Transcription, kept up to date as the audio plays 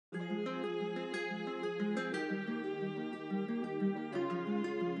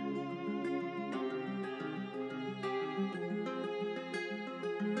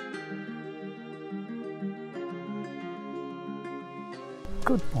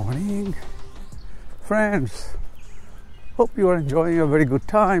Good morning, friends. Hope you are enjoying a very good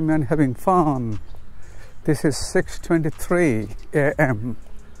time and having fun. This is 6:23 a.m.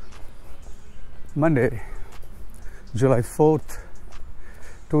 Monday, July 4th,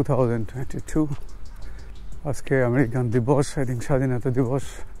 2022. আজকে American দিবস, I think স্বাধীনতা দিবস,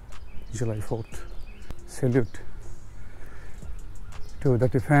 July 4th. Salute to the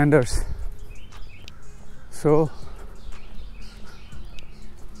defenders. So,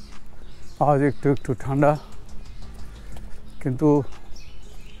 আজ একটু ঠান্ডা, কিন্তু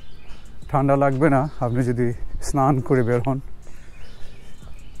ঠান্ডা লাগবে না আপনি যদি স্নান করে বের হন।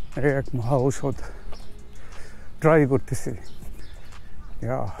 এক মহা ঔষধ ট্রাই করতেছি।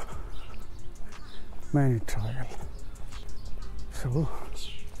 Many trial. So,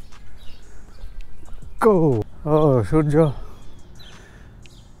 go. সূর্য,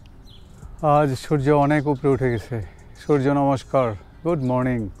 আজ সূর্য অনেক উপরে উঠে গেছে। সূর্য নমস্কার, গুড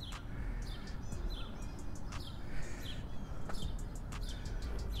মর্নিং।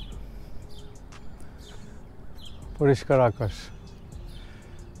 পরিষ্কার আকাশ।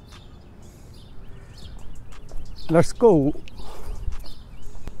 Let's go.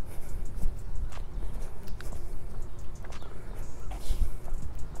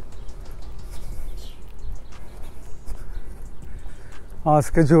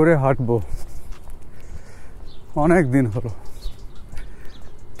 আজকে জোরে হাঁটবো, অনেক দিন হলো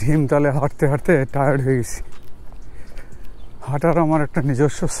ঢিমতালে হাঁটতে হাঁটতে টায়ার্ড হয়ে গেছি। হাঁটার আমার একটা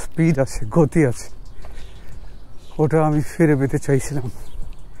নিজস্ব স্পিড আছে, গতি আছে, ওটা আমি ফিরে পেতে চাইছিলাম,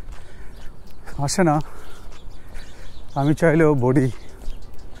 আসে না। আমি চাইলেও বডি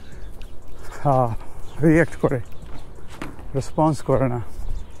রিঅ্যাক্ট করে, রেসপন্স করে না।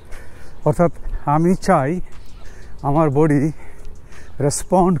 অর্থাৎ আমি চাই, আমার বডি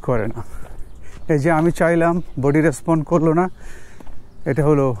রেসপন্ড করে না। এই যে আমি চাইলাম, বডি রেসপন্ড করলো না, এটা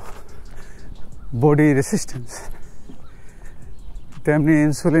হলো বডি রেসিস্টেন্স। তেমনি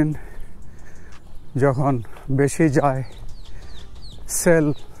ইনসুলিন যখন বেশি যায়, সেল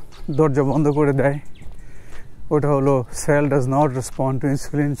দরজা বন্ধ করে দেয়, ওটা হলো sell does not respond two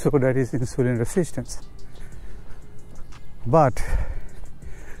insulin, so that is insulin resistance. But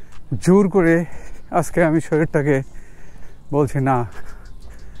জোর করে আজকে আমি শরীরটাকে বলছি, না,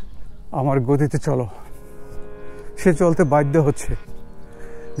 আমার গতিতে চলো, সে চলতে বাধ্য হচ্ছে।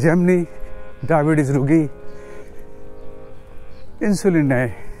 যেমনি ডায়াবেটিস রোগী ইনসুলিন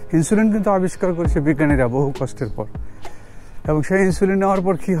নেয়, ইনসুলিন কিন্তু আবিষ্কার করেছে বিজ্ঞানীরা বহু কষ্টের পর, এবং সেই ইনসুলিন নেওয়ার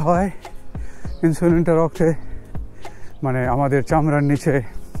পর কি হয়, ইনসুলিনটা রক্তে, মানে আমাদের চামড়ার নিচে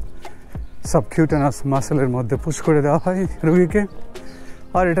সাবকিউটেনাস মাসেলের মধ্যে পুশ করে দেওয়া হয় রোগীকে,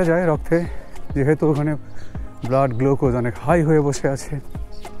 আর এটা যায় রক্তে। যেহেতু ওখানে ব্লাড গ্লুকোজ অনেক হাই হয়ে বসে আছে,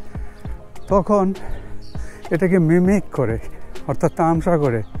 তখন এটাকে মিমিক করে, অর্থাৎ তামসা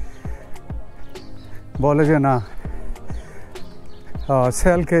করে বলে যে না,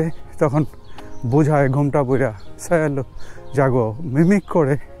 সেলকে তখন বোঝায় ঘুমটা বুঝা, সেল জাগো, মিমিক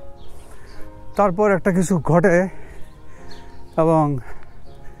করে। তারপর একটা কিছু ঘটে এবং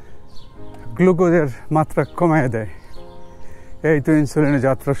গ্লুকোজের মাত্রা কমিয়ে দেয়। এই তো ইনসুলিনের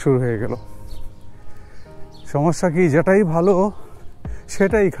যাত্রা শুরু হয়ে গেল। সমস্যা কি, যেটাই ভালো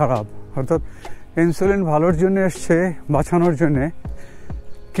সেটাই খারাপ। অর্থাৎ ইনসুলিন ভালোর জন্য এসছে, বাঁচানোর জন্যে,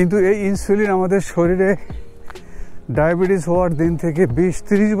 কিন্তু এই ইনসুলিন আমাদের শরীরে ডায়াবেটিস হওয়ার দিন থেকে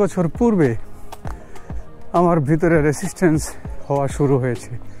 20-30 বছর পূর্বে আমার ভিতরে রেসিস্ট্যান্স হওয়া শুরু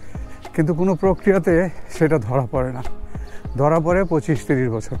হয়েছে, কিন্তু কোনো প্রক্রিয়াতে সেটা ধরা পড়ে না, ধরা পড়ে 25-30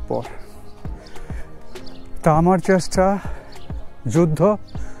 বছর পর। তা আমার চেষ্টা, যুদ্ধ,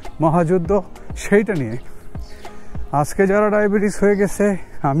 মহাযুদ্ধ, সেইটা নিয়ে। আজকে যারা ডায়াবেটিস হয়ে গেছে,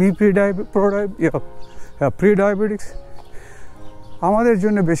 আমি প্রি ডায়াবেটিস, আমাদের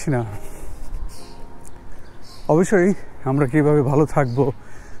জন্য বেশি না। অবশ্যই আমরা কিভাবে ভালো থাকবো,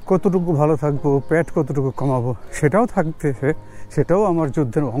 কতটুকু ভালো থাকবো, পেট কতটুকু কমাবো, সেটাও থাকতেছে, সেটাও আমার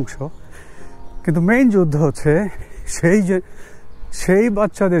যুদ্ধের অংশ। কিন্তু মেইন যুদ্ধ হচ্ছে সেই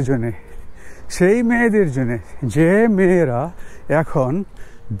বাচ্চাদের জন্যে, সেই মেয়েদের জন্যে, যে মেয়েরা এখন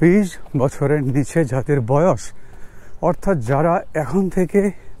 20 বছরের নিচে, যাদের বয়স, অর্থাৎ যারা এখন থেকে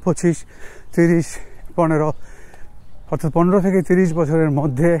 25, 30, 15, অর্থাৎ 15 থেকে 30 বছরের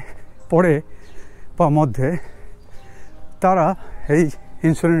মধ্যে পড়ে বা মধ্যে, তারা এই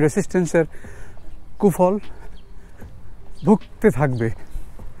ইনসুলিন রেসিস্ট্যান্সের কুফল ভুগতে থাকবে।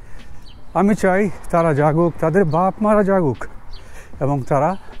 আমি চাই তারা জাগুক, তাদের বাপ মারা জাগুক, এবং তারা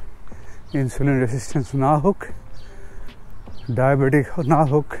ইনসুলিন রেসিস্ট্যান্স না হোক, ডায়াবেটিক না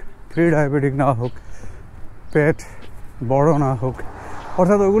হোক, প্রি ডায়াবেটিক না হোক, পেট বড় না হোক,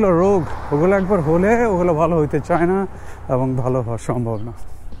 অর্থাৎ ওগুলো রোগ, ওগুলো একবার হলে ওগুলো ভালো হইতে চায় না এবং ভালো হওয়া সম্ভব না।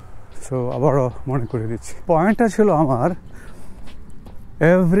 সো আবারও মনে করে দিচ্ছি, পয়েন্টটা ছিল আমার,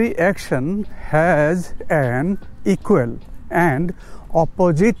 every action has an equal and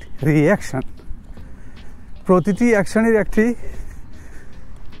opposite reaction. প্রতিটি অ্যাকশনের একটি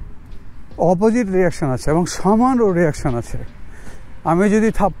অপোজিট রিয়াকশন আছে এবং সমান রিয়াকশন আছে। আমি যদি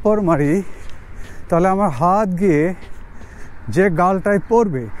থাপ্পড় মারি তাহলে আমার হাত গিয়ে যে গালটায়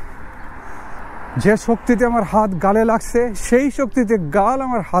পড়বে, যে শক্তিতে আমার হাত গালে লাগছে সেই শক্তিতে গাল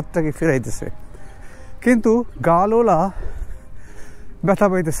আমার হাতটাকে ফিরাইতেছে, কিন্তু গাল ওলা ব্যথা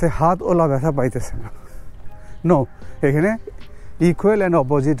পাইতেছে, হাত ওলা ব্যথা পাইতেছে না। নো, এখানে equal and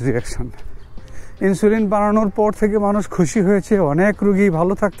opposite reaction. Insulin বানানোর পর থেকে মানুষ খুশি হয়েছে, অনেক রুগী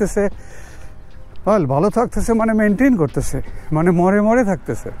ভালো থাকতেছে। ভালো থাকতেছে মানে মেনটেন করতেছে, মানে মরে মরে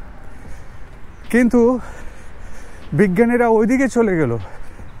থাকতেছে। কিন্তু বিজ্ঞানীরা ওইদিকে চলে গেল,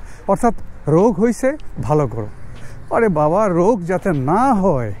 অর্থাৎ রোগ হয়েছে ভালো করো। আরে বাবা, রোগ যাতে না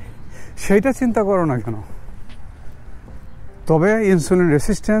হয় সেইটা চিন্তা করো না কেন? তবে ইনসুলিন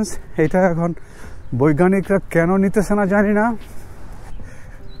রেসিস্ট্যান্স, এটা এখন বৈজ্ঞানিকরা কেন নিতেছে না জানি না।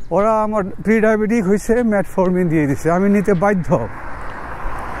 ওরা আমার প্রি ডায়াবেটিক হয়েছে, ম্যাটফর্মিন দিয়ে দিছে, আমি নিতে বাধ্য।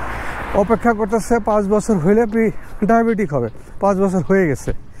 অপেক্ষা করতেছে 5 বছর হইলে প্রি ডায়াবেটিক হবে। 5 বছর হয়ে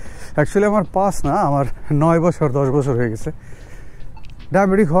গেছে, অ্যাকচুয়ালি আমার 5 না, আমার 9 বছর 10 বছর হয়ে গেছে।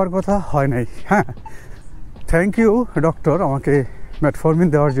 ডায়াবেটিক হওয়ার কথা হয় নাই। হ্যাঁ, থ্যাংক ইউ ডক্টর আমাকে ম্যাটফর্মিন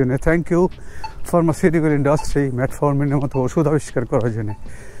দেওয়ার জন্য, থ্যাংক ইউ ফার্মাসিউটিক্যাল ইন্ডাস্ট্রি ম্যাটফর্মিনের মতো ওষুধ আবিষ্কার করার জন্য।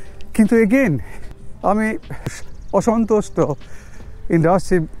 কিন্তু এগেন আমি অসন্তুষ্ট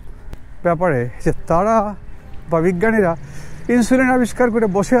ইন্ডাস্ট্রির ব্যাপারে যে তারা বা বিজ্ঞানীরা ইনসুলিন আবিষ্কার করে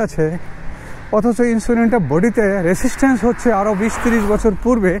বসে আছে, অথচ ইনসুলিনটা বডিতে রেসিস্ট্যান্স হচ্ছে আরও 20-30 বছর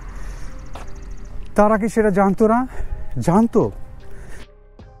পূর্বে। তারা কি সেটা জানতো না? জানতো।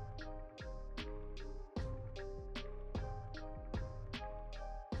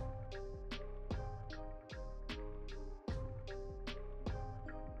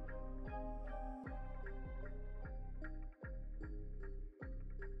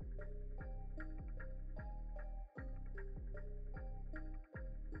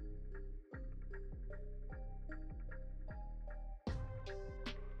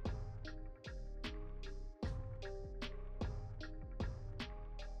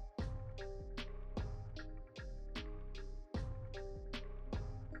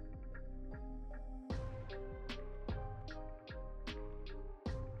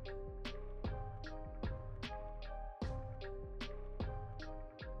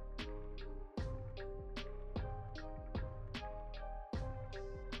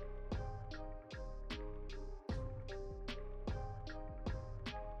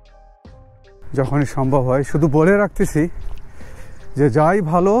 যখনই সম্ভব হয় শুধু বলে রাখতেছি যে যাই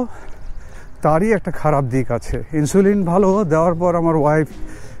ভালো তারই একটা খারাপ দিক আছে। ইনসুলিন ভালো দেওয়ার পর আমার ওয়াইফ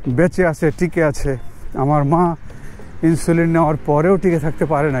বেঁচে আছে, টিকে আছে। আমার মা ইনসুলিন নেওয়ার পরেও টিকে থাকতে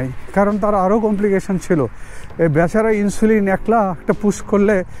পারে নাই, কারণ তার আরও কমপ্লিকেশন ছিল। এই বেচারা ইনসুলিন একলা একটা পুশ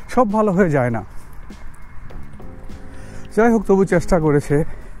করলে সব ভালো হয়ে যায় না। যাই হোক, তবু চেষ্টা করেছে।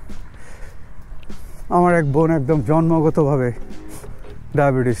 আমার এক বোন একদম জন্মগতভাবে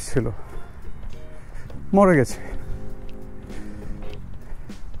ডায়াবেটিস ছিল, মরে গেছে।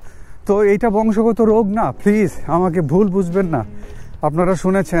 তো এইটা বংশগত রোগ না, প্লিজ আমাকে ভুল বুঝবেন না। আপনারা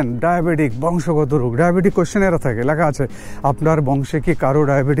শুনেছেন ডায়াবেটিক বংশগত রোগ, ডায়াবেটিক কোশ্চেনেরা থাকে, লেখা আছে আপনার বংশে কি কারো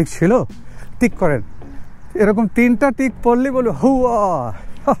ডায়াবেটিক ছিল, টিক করেন। এরকম 3টা টিক পড়লে বলে হুয়া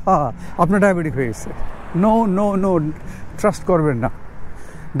আপনার ডায়াবেটিক হয়ে গেছে। নো নো নো, ট্রাস্ট করবেন না।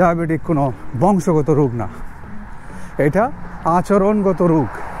 ডায়াবেটিক কোনো বংশগত রোগ না, এটা আচরণগত রোগ,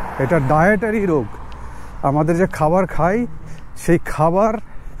 এটা ডায়েটারি রোগ। আমাদের যে খাবার খাই সেই খাবার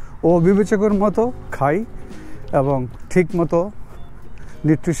অবিবেচকের মতো খাই এবং ঠিক মতো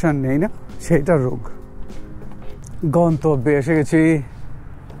নিউট্রিশন নেই না, সেইটার রোগ। গন্তব্যে এসে গেছি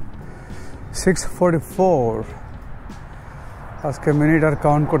 6:44। আজকে মিনিট আর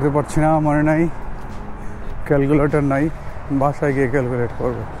কাউন্ট করতে পারছি না, মনে নাই, ক্যালকুলেটর নাই, বাসায় গিয়ে ক্যালকুলেট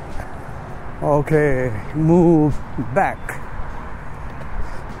করবো। ওকে, মুভ ব্যাক।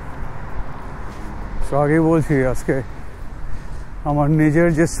 তো আগেই বলছি আজকে আমার নিজের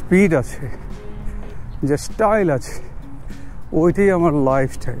যে স্পিড আছে, যে স্টাইল আছে, ওইটাই আমার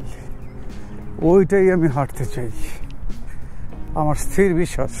লাইফস্টাইল, ওইটাই আমি হাঁটতে চাই। আমার স্থির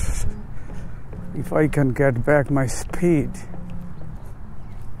বিশ্বাস, if I can get back my speed,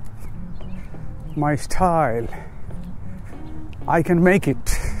 my style, I can make it.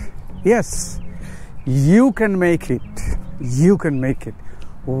 Yes, you can make it. You can make it.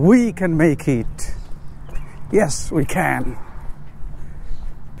 We can make it. Yes, we can.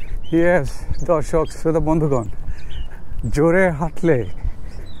 Yes দর্শক শ্রোতা বন্ধুগণ, জোরে হাঁটলে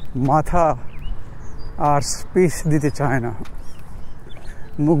মাথা আর স্পেস দিতে চায় না,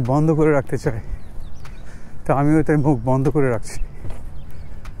 মুখ বন্ধ করে রাখতে চায়। তা আমিও তাই মুখ বন্ধ করে রাখছি।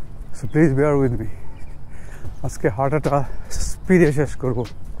 So please bear with me. আজকে হাঁটাটা স্পিডে শেষ করব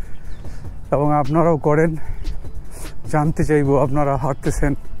এবং আপনারাও করেন। জানতে চাইবো আপনারা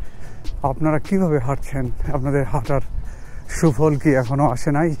হাঁটতেছেন, আপনারা কিভাবে হাঁটছেন, আপনাদের হাঁটার সুফল কি এখনো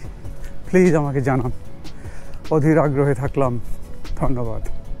আসে নাই? প্লিজ আমাকে জানান, অধীর আগ্রহে থাকলাম। ধন্যবাদ।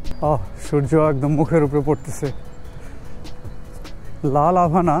 সূর্য একদম মুখের উপরে পড়তেছে, লাল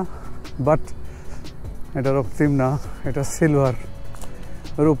আভা না, বাট এটা রক্তিম না, এটা সিলভার,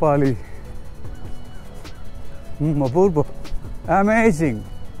 রূপালি। অপূর্ব, অ্যামেজিং।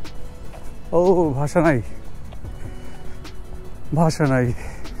 ও ভাষা নাই, ভাষা নাই।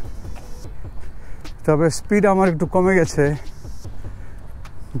 তবে স্পিড আমার একটু কমে গেছে,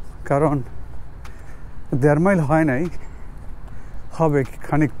 কারণ 1.5 মাইল হয় নাই, হবে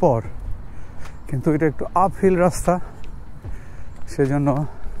খানিক পর, কিন্তু এটা একটু আপহিল রাস্তা, সেজন্য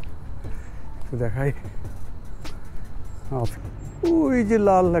একটু দেখাই। ওই যে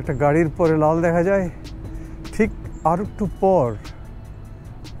লাল একটা গাড়ির পরে লাল দেখা যায়, ঠিক আর একটু পর,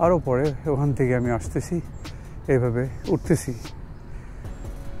 আরও পরে ওখান থেকে আমি আসতেছি, এইভাবে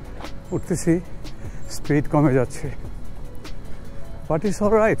উঠতেছি, স্পিড কমে যাচ্ছে, বাট ইটস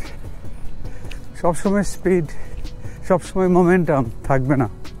অলরাইট। সবসময় স্পিড, সবসময় মোমেন্টাম থাকবে না,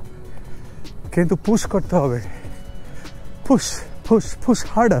 কিন্তু পুশ করতে হবে। Push push push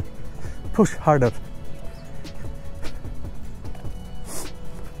harder, push harder.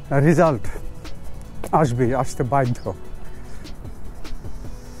 Result আসবে, আসতে বাধ্য।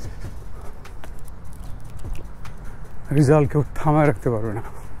 রেজাল্ট কেউ থামায় রাখতে পারবে না।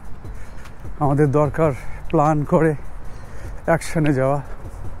 আমাদের দরকার প্ল্যান করে অ্যাকশনে যাওয়া,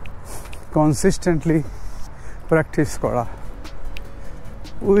 কনসিস্টেন্টলি প্র্যাকটিস করা।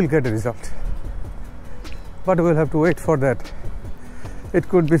 Will get a result, but will have to wait for that. It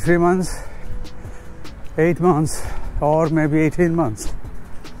could be 3 months, 8 months, or maybe 18 months.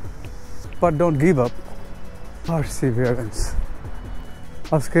 But don't give up. Perseverance.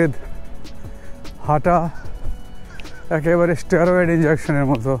 আজকে হাঁটা একেবারে স্টেরয়েড ইঞ্জেকশনের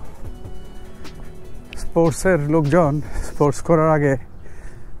মতো। স্পোর্টসের লোকজন স্পোর্টস করার আগে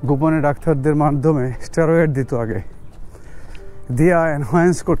গোপনে ডাক্তারদের মাধ্যমে স্টেরয়েড দিত, আগে দিয়া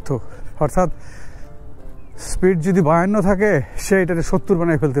এনহ্যান্স করতো। অর্থাৎ স্পিড যদি 52 থাকে, সে এটাকে 70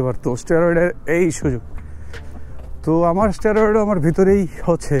 বানায় ফেলতে পারতো। স্টেরয়েডের এই সুযোগ। তো আমার স্টেরয়েডও আমার ভিতরেই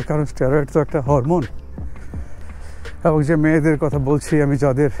হচ্ছে, কারণ স্টেরয়েড তো একটা হরমোন। এবং যে মেয়েদের কথা বলছি আমি,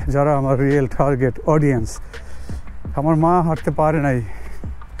 যারা আমার রিয়েল টার্গেট অডিয়েন্স, আমার মা হাঁটতে পারে নাই,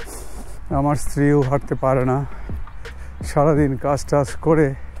 আমার স্ত্রীও হাঁটতে পারে না, সারাদিন কাজ টাজ করে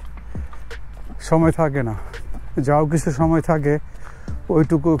সময় থাকে না। যাও কিছু সময় থাকে,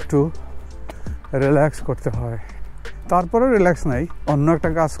 ওইটুকু একটু রিল্যাক্স করতে হয়। তারপরেও রিল্যাক্স নাই, অন্য একটা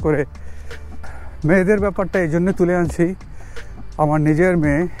কাজ করে। মেয়েদের ব্যাপারটা এই জন্য তুলে আনছি, আমার নিজের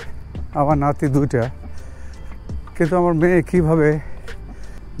মেয়ে, আমার নাতি 2টা, কিন্তু আমার মেয়ে কীভাবে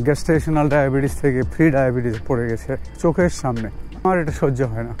গ্যাস্ট্রেশনাল ডায়াবেটিস থেকে প্রি ডায়াবেটিস পড়ে গেছে চোখের সামনে। আমার এটা সহ্য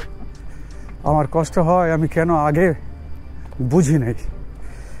হয় না, আমার কষ্ট হয়। আমি কেন আগে বুঝি নাই,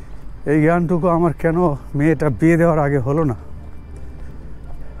 এই জ্ঞানটুকু আমার কেন মেয়েটা বিয়ে দেওয়ার আগে হলো না?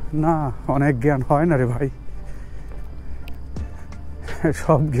 না, অনেক জ্ঞান হয় না রে ভাই,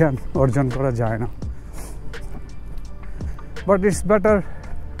 সব জ্ঞান অর্জন করা যায় না। But it's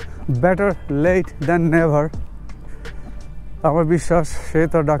better late than never. আমার বিশ্বাস সে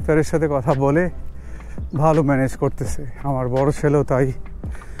তার ডাক্তারের সাথে কথা বলে ভালো ম্যানেজ করতেছে। আমার বড় ছেলেও তাই,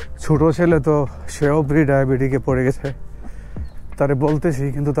 ছোটো ছেলে তো সেও প্রি ডায়াবেটিকে পড়ে গেছে। তারে বলতেছি,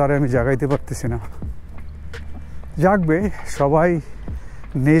 কিন্তু তারে আমি জাগাইতে পারতেছি না। জাগবে, সবাই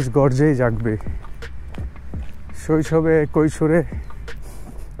নিজ গর্জেই জাগবে। শৈশবে কৈশোরে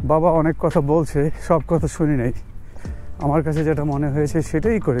বাবা অনেক কথা বলছে, সব কথা শুনি নাই। আমার কাছে যেটা মনে হয়েছে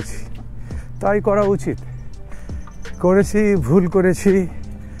সেটাই করেছি, তাই করা উচিত। করেছি, ভুল করেছি,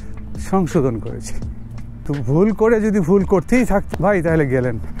 সংশোধন করেছি। তো ভুল করে যদি ভুল করতেই থাকতে ভাই, তাহলে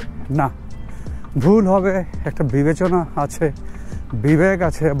গেলেন না। ভুল হবে, একটা বিবেচনা আছে, বিবেক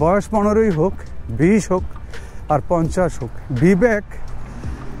আছে। বয়স 15ই হোক, 20 হোক, আর 50 হোক, বিবেক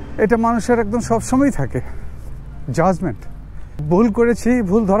এটা মানুষের একদম সবসময় থাকে। জাজমেন্ট, ভুল করেছি,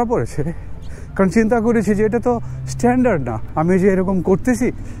 ভুল ধরা পড়েছে, কারণ চিন্তা করেছি যে এটা তো স্ট্যান্ডার্ড না, আমি যে এরকম করতেছি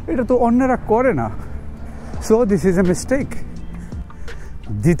এটা তো অন্যরা করে না, so this is a mistake.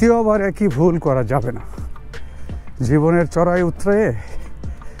 দ্বিতীয়বার একই ভুল করা যাবে না জীবনের চড়াই উতরায়ে।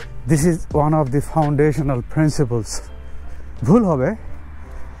 This is one of the foundational principles. ভুল হবে,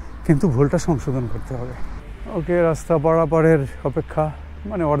 কিন্তু ভুলটা সংশোধন করতে হবে। ওকে, রাস্তা পারাপারের অপেক্ষা,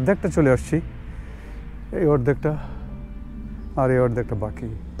 মানে অর্ধেকটা চলে আসছি, এই অর্ধেকটা আর এই অর্ধেকটা বাকি।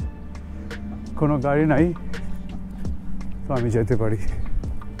 কোনো গাড়ি নাই, তো আমি যেতে পারি।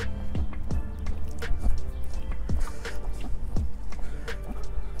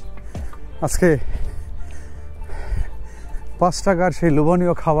 আজকে 5 টাকার সেই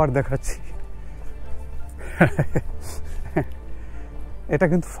লোভনীয় খাবার দেখাচ্ছি। এটা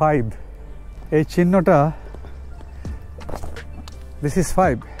কিন্তু 5, এই চিহ্নটা, দিস ইজ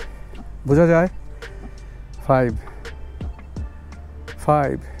 5, বোঝা যায় 5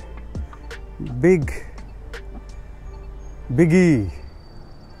 biggie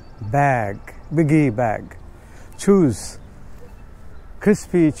bag, choose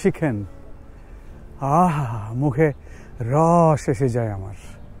crispy chicken। মুখে রস এসে যায় আমার।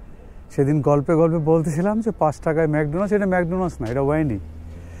 সেদিন গল্পে বলতেছিলাম যে 5 টাকায় ম্যাকডোনাল্ডস, এটা ম্যাকডোনাল্ডস না, এটা ওয়াইনি,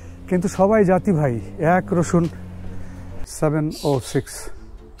 কিন্তু সবাই জাতি ভাই এক রসুন। 7:06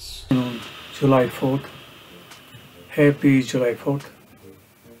 July 4th. Happy July 4th.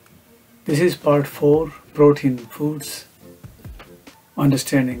 This is part 4, protein foods,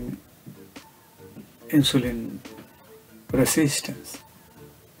 understanding insulin resistance.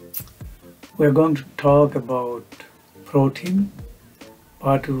 We are going to talk about protein,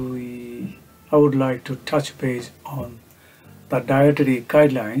 but I would like to touch base on the dietary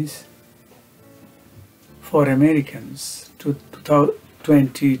guidelines for Americans to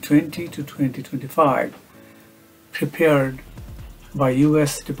 2020 to 2025, prepared by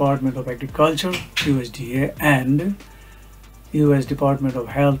US Department of Agriculture, USDA, and US Department of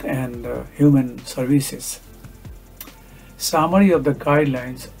Health and Human Services. Summary of the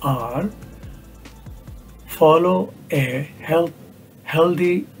guidelines are: follow a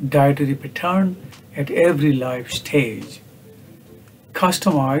healthy dietary pattern at every life stage.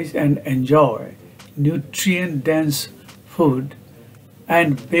 Customize and enjoy nutrient-dense food and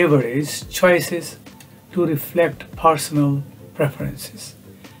beverage choices to reflect personal preferences,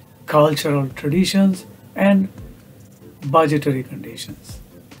 cultural traditions, and budgetary conditions.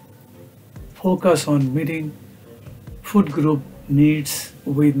 Focus on meeting food group needs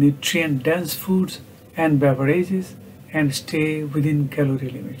with nutrient-dense foods and beverages and stay within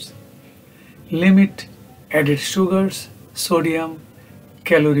calorie limits. Limit added sugars, sodium,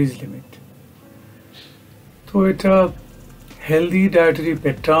 calories limit. So it's a healthy dietary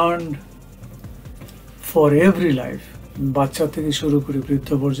pattern for every life. বাচ্চা থেকে শুরু করে বৃদ্ধ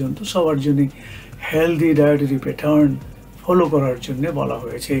পর্যন্ত সবার জন্য healthy dietary pattern follow করার জন্য বলা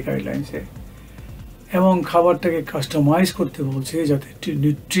হয়েছে এই গাইডলাইন্সে। এবং খাবারটাকে কাস্টমাইজ করতে বলছে যাতে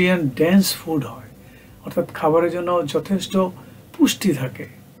নিউট্রিয়েন্ট ডেন্স ফুড হয়, অর্থাৎ খাবারের জন্য যথেষ্ট পুষ্টি থাকে,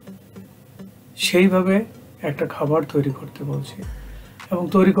 সেইভাবে একটা খাবার তৈরি করতে বলছে। এবং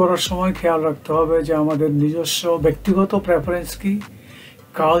তৈরি করার সময় খেয়াল রাখতে হবে যে আমাদের নিজস্ব ব্যক্তিগত প্রেফারেন্স কি,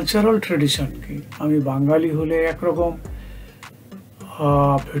 কালচারাল ট্রেডিশন কি। আমি বাঙালি হলে একরকম,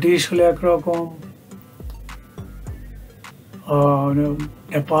 ব্রিটিশ হলে একরকম,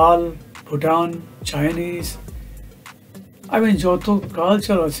 নেপাল, ভুটান, চাইনিজ, যত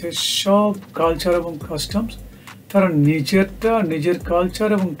কালচার আছে সব কালচার এবং কাস্টমস তারা নিজের কালচার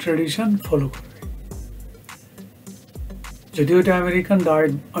এবং ট্রেডিশন ফলো করবে। যদিও এটা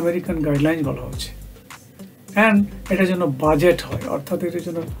আমেরিকান গাইডলাইন্স বলা হচ্ছে। অ্যান্ড এটা যেন বাজেট হয়, অর্থাৎ এটা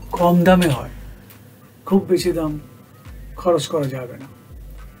যেন কম দামে হয়, খুব বেশি দাম খরচ করা যাবে না।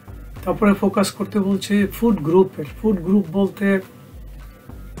 তারপরে ফোকাস করতে বলছে ফুড গ্রুপের। ফুড গ্রুপ বলতে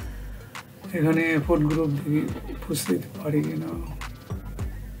এখানে ফুড গ্রুপ দিয়ে বুঝতে পারি কিনা,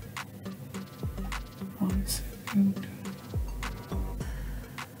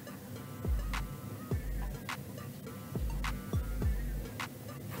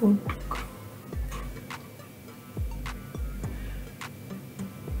 ফুড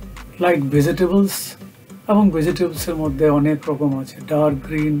লাইক ভেজিটেবলস, এবং ভেজিটেবলসের মধ্যে অনেক রকম আছে, ডার্ক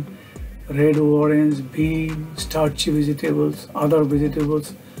গ্রিন, রেড, অরেঞ্জ, বিন, স্টার্চি ভেজিটেবলস, আদার ভেজিটেবলস।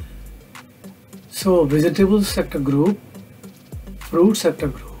 সো ভেজিটেবলস একটা গ্রুপ, ফ্রুটস একটা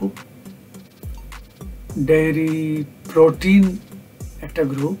গ্রুপ, ডেয়ারি প্রোটিন একটা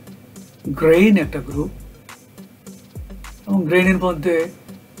গ্রুপ, গ্রেইন একটা গ্রুপ, এবং গ্রেইনের মধ্যে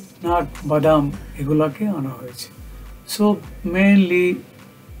নাট, বাদাম এগুলাকে আনা হয়েছে। So mainly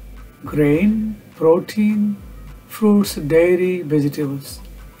grain, protein, fruits, dairy, vegetables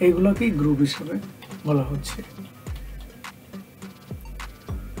এইগুলোকেই group হিসেবে বলা হচ্ছে।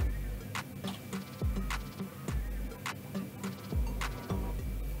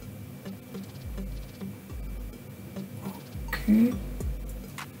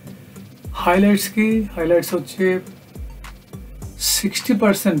 হাইলাইটস কি? হাইলাইটস হচ্ছে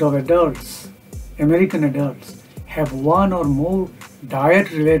 60% of adults, American adults, have one or more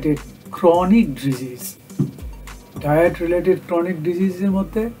diet-related chronic disease. Diet-related chronic disease এর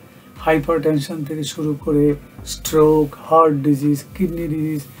মধ্যে hypertension থেকে শুরু করে stroke, heart disease, kidney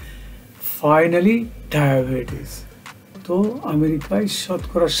disease, finally diabetes. তো আমেরিকায়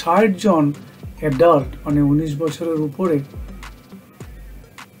শতকরা 60 জন অ্যাডাল্ট মানে 19 বছরের উপরে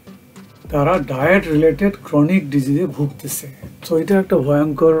তারা ডায়েট রিলেটেড ক্রনিক ডিজিজে ভুগতেছে। তো এটা একটা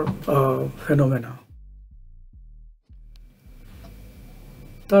ভয়ঙ্কর ফেনোমেনা।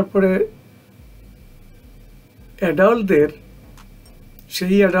 তারপরে অ্যাডাল্টদের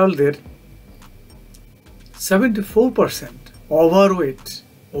 74% ওভারওয়েট,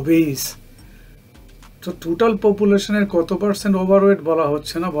 ওবেস। তো টোটাল পপুলেশনের কত পার্সেন্ট ওভারওয়েট বলা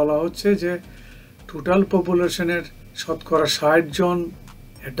হচ্ছে না, বলা হচ্ছে যে টোটাল পপুলেশনের শতকরা 60 জন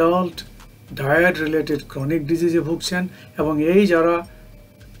অ্যাডাল্ট ডায়েট রিলেটেড ক্রনিক ডিজিজে ভুগছেন, এবং এই যারা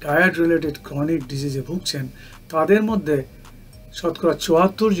ডায়েট রিলেটেড ক্রনিক ডিজিজে ভুগছেন তাদের মধ্যে শতকরা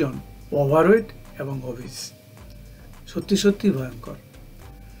 74 জন ওভারওয়েট এবং ওবিস। সত্যি সত্যি ভয়ঙ্কর।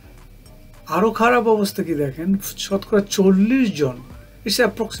 আরও খারাপ অবস্থা কি দেখেন, শতকরা 40 জন, ইটস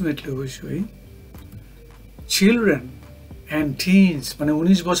অ্যাপ্রক্সিমেটলি অবশ্যই, চিলড্রেন অ্যান্ড টিনস মানে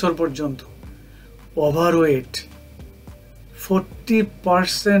 19 বছর পর্যন্ত ওভারওয়েট।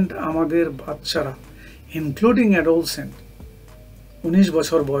 40% আমাদের বাচ্চারা ইনক্লুডিং অ্যাডোলসেন্ট 19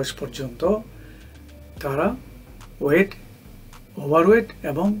 বছর বয়স পর্যন্ত তারা ওভারওয়েট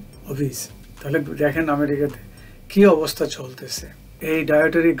এবং ওবিস। তাহলে দেখেন আমেরিকাতে কি অবস্থা চলতেছে। এই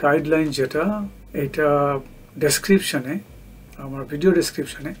ডায়েটারি গাইডলাইন যেটা, এটা ডেসক্রিপশনে, আমার ভিডিও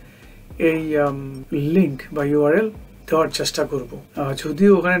ডেসক্রিপশনে এই লিঙ্ক বা ইউআরএল দেওয়ার চেষ্টা করব।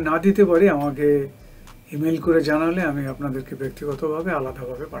 যদিও ওখানে না দিতে পারি আমাকে ইমেল করে জানালে আমি আপনাদেরকে ব্যক্তিগতভাবে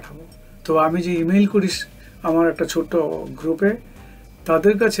আলাদাভাবে পাঠাবো। তো আমি যে ইমেল করিস আমার একটা ছোট্ট গ্রুপে,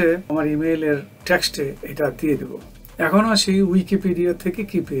 তাদের কাছে আমার ইমেইলের টেক্সটে এটা দিয়ে দেব। এখন আসি উইকিপিডিয়া থেকে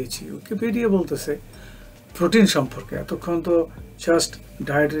কি পেয়েছি। উইকিপিডিয়া বলতেছে প্রোটিন সম্পর্কে, এতক্ষণ তো জাস্ট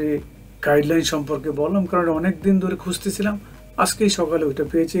ডায়েটারি গাইডলাইন সম্পর্কে বললাম, কারণ অনেক দিন ধরে খুঁজতেছিলাম, আজকেই সকালে ওইটা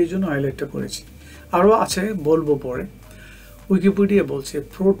পেয়েছি, এই জন্য হাইলাইটটা করেছি। আরও আছে, বলবো পরে। উইকিপিডিয়া বলছে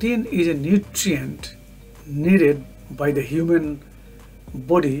protein is a nutrient needed by the human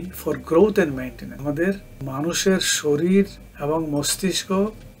body for growth and maintenance. আমাদের মানুষের শরীর এবং মস্তিষ্ক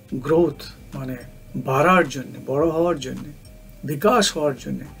গ্রোথ মানে বাড়ার জন্য, বড় হওয়ার জন্য, বিকাশ হওয়ার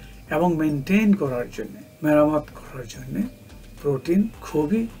জন্য এবং মেনটেন করার জন্য, মেরামত করার জন্য প্রোটিন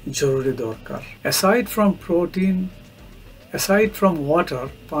খুবই জরুরি দরকার। Aside from water,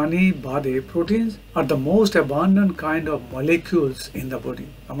 পানি বাদে proteins are the most abundant kind of molecules in the body.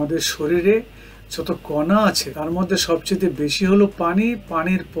 আমাদের শরীরে যত কণা আছে তার মধ্যে সবচেয়ে বেশি হলো পানি,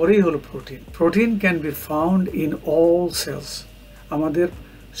 পানির পরেই হলো protein. Protein can be found in all sales. আমাদের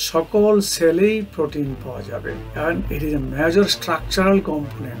সকল সেলেই প্রোটিন পাওয়া যাবে। And it is a major structural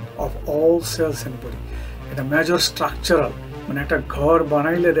component of all sales and body. এটা মেজর স্ট্রাকচারাল, মানে একটা ঘর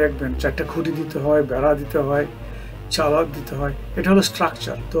বানাইলে দেখবেন 4টা খুঁটি দিতে হয়, বেড়া দিতে হয়, চালা দিতে হয়, এটা হলো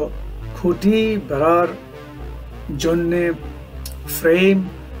স্ট্রাকচার। তো খুঁটি, বেড়ার জন্যে ফ্রেম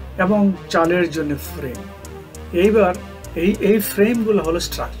এবং চালের জন্য ফ্রেম। এইবার এই ফ্রেমগুলো হলো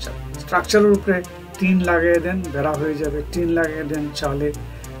স্ট্রাকচারের উপরে টিন লাগিয়ে দেন, বেড়া হয়ে যাবে, টিন লাগিয়ে দেন, চালে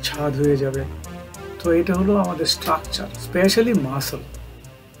ছাদ হয়ে যাবে। তো এটা হলো আমাদের স্ট্রাকচার। স্পেশালি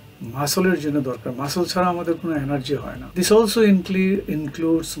মাসলের জন্য দরকার। মাসল ছাড়া আমাদের কোনো এনার্জি হয় না। This also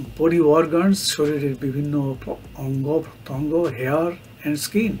includes body organs, শরীরের বিভিন্ন অঙ্গ প্রত্যঙ্গ, হেয়ার অ্যান্ড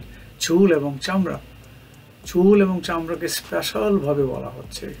স্কিন, চুল এবং চামড়া। চুল এবং চামড়াকে স্পেশালভাবে বলা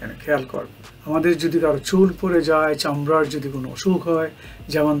হচ্ছে এখানে, খেয়াল করবেন। আমাদের যদি কারো চুল পড়ে যায়, চামড়ার যদি কোনো অসুখ হয়,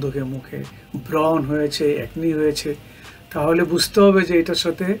 যেমন ধোকে মুখে ব্রণ হয়েছে, একনি হয়েছে, তাহলে বুঝতে হবে যে এটার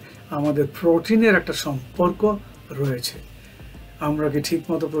সাথে আমাদের প্রোটিনের একটা সম্পর্ক রয়েছে। আমরা কি ঠিক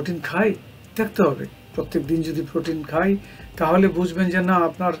মতো প্রোটিন খাই দেখতে হবে। প্রত্যেক দিন যদি প্রোটিন খাই তাহলে বুঝবেন যে না,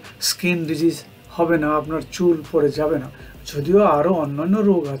 আপনার স্কিন ডিজিজ হবে না, আপনার চুল পড়ে যাবে না। যদিও আরও অন্যান্য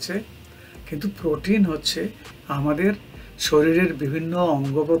রোগ আছে, কিন্তু প্রোটিন হচ্ছে আমাদের শরীরের বিভিন্ন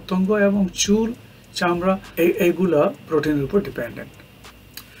অঙ্গ প্রত্যঙ্গ এবং চুল, চামড়া, এইগুলা প্রোটিনের উপর dependent.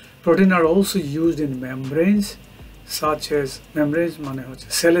 Protein are also used in মেমব্রেনস such as, মেমব্রেনস মানে হচ্ছে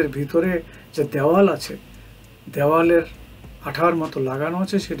সেলের ভিতরে যে দেওয়াল আছে, দেওয়ালের আঠার মতো লাগানো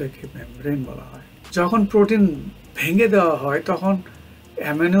আছে, সেটাকে মেমব্রেন বলা হয়। যখন প্রোটিন ভেঙে দেওয়া হয় তখন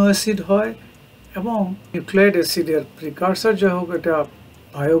অ্যামিনো অ্যাসিড হয় এবং নিউক্লিক অ্যাসিডের প্রিকারসার, যাই হোক এটা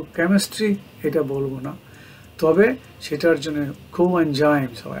বায়োকেমিস্ট্রি, এটা বলবো না, তবে সেটার জন্য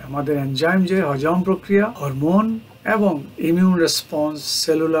কোএনজাইমস হয়। আমাদের এনজাইম যে হজম প্রক্রিয়া, হরমোন এবং immune response,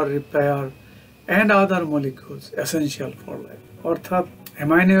 cellular repair and other molecules essential for life. অর্থাৎ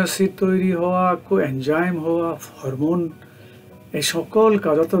অ্যামাইনো অ্যাসিড তৈরি হওয়া, এনজাইম হওয়া, হরমোন, এই সকল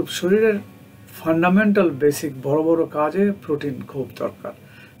কাজ, অর্থাৎ শরীরের ফান্ডামেন্টাল বেসিক বড় বড় কাজে প্রোটিন খুব দরকার।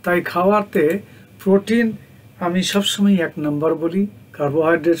 তাই খাওয়াতে প্রোটিন আমি সবসময় 1 নম্বর বলি,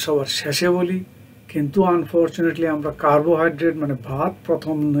 কার্বোহাইড্রেট সবার শেষে বলি। কিন্তু আনফর্চুনেটলি আমরা কার্বোহাইড্রেট মানে ভাত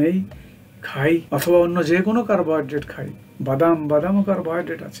প্রথম নেই খাই, অথবা অন্য যে কোনো কার্বোহাইড্রেট খাই। বাদামও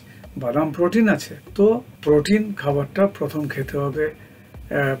কার্বোহাইড্রেট আছে, বাদাম প্রোটিন আছে। তো প্রোটিন খাবারটা প্রথম খেতে হবে।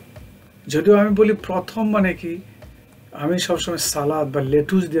 যদিও আমি বলি প্রথম মানে কি, আমি সবসময় সালাদ বা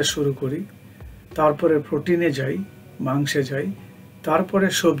লেটুস দিয়ে শুরু করি, তারপরে প্রোটিনে যাই, মাংসে যাই, তারপরে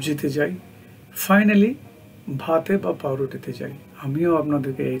সবজিতে যাই, ফাইনালি ভাতে বা পাউরুটিতে যাই। আমিও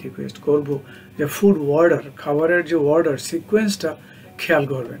আপনাদেরকে এই রিকোয়েস্ট করব যে ফুড অর্ডার, খাবারের যে অর্ডার সিকোয়েন্সটা খেয়াল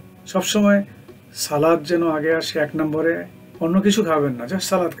করবেন। সবসময় সালাদ যেন আগে আসে 1 নম্বরে, অন্য কিছু খাবেন না, জাস্ট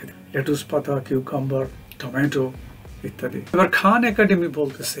সালাদ খেতে, লেটুস পাতা, কিউকাম্বার, টমেটো ইত্যাদি। এবার খান একাডেমি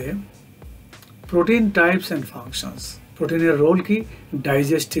বলতেছে প্রোটিন টাইপস অ্যান্ড ফাংশনস। প্রোটিনের রোল কি?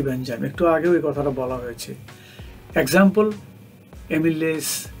 ডাইজেস্টিভ এনজাইম, একটু আগেও এই কথাটা বলা হয়েছে। Example এমিলেস,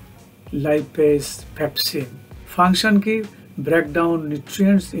 lipase, pepsin. ফাংশন কি? Break down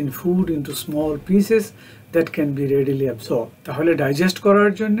nutrients in food into small pieces that can be readily absorb. তাহলে ডাইজেস্ট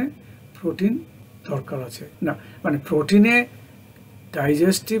করার জন্য প্রোটিন দরকার আছে না, মানে প্রোটিনে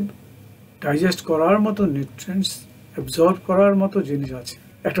ডাইজেস্ট করার মতো নিউট্রিয়েন্টস অ্যাবসর্ব করার মতো জিনিস আছে।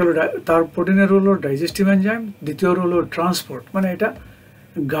 একটা হলো তার প্রোটিনের রোল হলো ডাইজেস্টিভ এনজাইম, দ্বিতীয় রোল হলো ট্রান্সপোর্ট, মানে এটা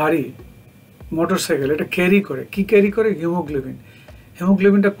গাড়ি, মোটরসাইকেল, এটা ক্যারি করে। কি ক্যারি করে? হিমোগ্লোবিন।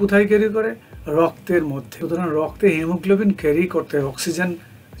 হিমোগ্লোবিনটা কোথায় ক্যারি করে? রক্তের মধ্যে। সুতরাং রক্তে হিমোগ্লোবিন ক্যারি করতে, অক্সিজেন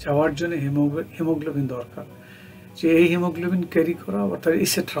যাওয়ার জন্য হিমোগ্লোবিন দরকার। যে এই হিমোগ্লোবিন ক্যারি করা, অর্থাৎ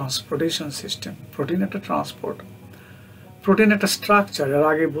it's a transportation system. Protein একটা ট্রান্সপোর্ট। প্রোটিন একটা স্ট্রাকচার, এর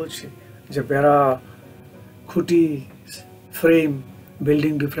আগে বলছি যে বেড়া, খুঁটি, frame,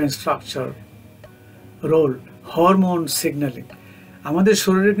 building different structure. Role hormone signalling. আমাদের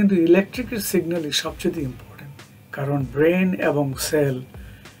শরীরে কিন্তু ইলেকট্রিকের সিগন্যালিং সবচেয়ে ইম্পর্টেন্ট, কারণ ব্রেন এবং সেল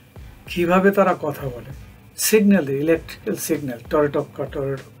কিভাবে তারা কথা বলে, সিগন্যাল, ইলেকট্রিক্যাল সিগন্যাল,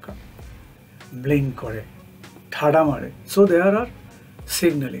 টরেটক্কা ব্লিঙ্ক করে, ঠাডা মারে। So there R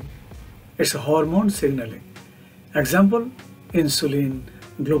signalling, it's hormone signalling. Example insulin,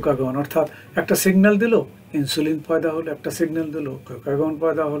 glucagon, অর্থাৎ একটা সিগন্যাল দিল, ইনসুলিন পয়দা হলো, একটা সিগন্যাল দিল, গ্লুকাগন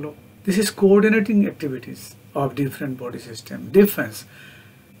পয়দা হলো। This is coordinating activities of different body system. Defence,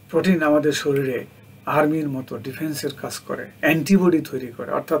 protein আমাদের শরীরে আর্মির মতো ডিফেন্সের কাজ করে, অ্যান্টিবডি তৈরি করে,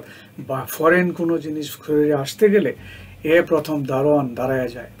 অর্থাৎ ফরেন কোনো জিনিস শরীরে আসতে গেলে এ প্রথম দাঁড়ায়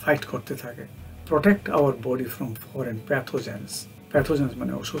যায়, ফাইট করতে থাকে। Protect our body from foreign pathogens. Pathogens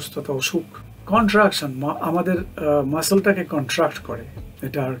মানে অসুস্থতা, অসুখ। কন্ট্রাকশন, আমাদের মাসলটাকে কন্ট্রাক্ট করে,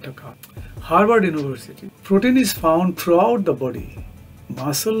 এটা আর একটা কাজ। Harvard university. Protein is found through out the body,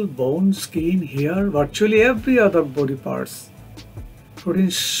 muscle, বোন, skin, hair, virtually every other body parts. Protein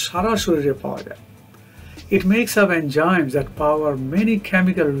সারা শরীরে পাওয়া যায়। It makes up enzymes that power many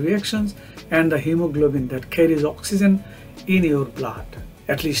chemical reactions and the hemoglobin that carries oxygen in your blood.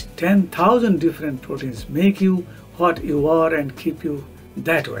 At least 10,000 different proteins make you what you are and keep you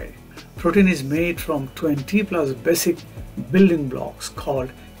that way. Protein is made from 20 plus basic building blocks called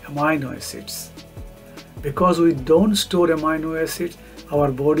amino acids. Because we don't store amino acids, our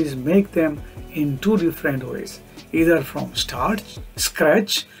bodies make them in 2 different ways, either from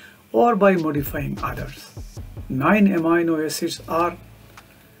scratch or by modifying others. 9 amino acids are,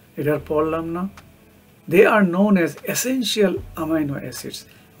 they are known as essential amino acids,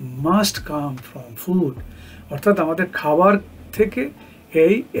 must come from food. অর্থাৎ আমাদের খাবার থেকে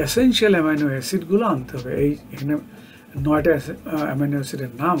এই essential amino অ্যাসিডগুলো আনতে হবে। এখানে 9টা amino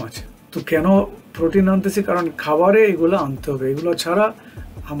অ্যাসিডের নাম আছে। তো কেন প্রোটিন আনতেছি? কারণ খাবারে এগুলো আনতে হবে, এগুলো ছাড়া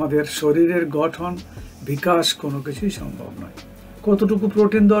আমাদের শরীরের গঠন, বিকাশ কোনো কিছুই সম্ভব নয়। কতটুকু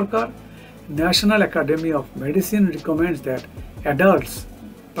প্রোটিন দরকার? National academy of medicine recommends that adults,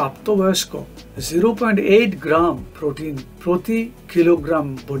 প্রাপ্তবয়স্ক, 0.8 গ্রাম প্রোটিন প্রতি কিলোগ্রাম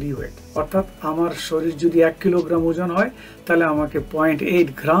বডি ওয়েট। অর্থাৎ আমার শরীর যদি 1 কিলোগ্রাম ওজন হয়, তাহলে আমাকে 0.8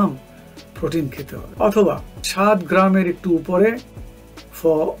 গ্রাম প্রোটিন খেতে হবে, অথবা 7 গ্রামের একটু উপরে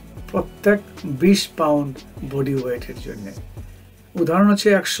প্রত্যেক 20 পাউন্ড বডি ওয়েটের জন্য। উদাহরণ হচ্ছে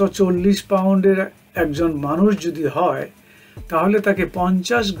 140 পাউন্ডের একজন মানুষ যদি হয়, তাহলে তাকে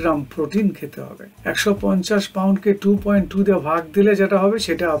 50 গ্রাম প্রোটিন খেতে হবে। 150 পাউন্ডকে 2.2 দিয়ে ভাগ দিলে যেটা হবে,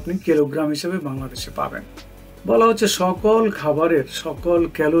 সেটা আপনি কিলোগ্রাম হিসেবে বাংলাদেশে পাবেন। বলা হচ্ছে সকল খাবারের সকল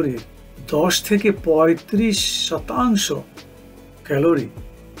ক্যালোরির 10 থেকে 35% ক্যালোরি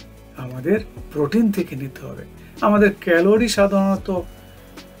আমাদের প্রোটিন থেকে নিতে হবে। আমাদের ক্যালোরি সাধারণত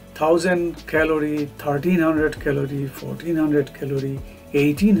 1000 calorie, 1300 calorie, 1400 calorie,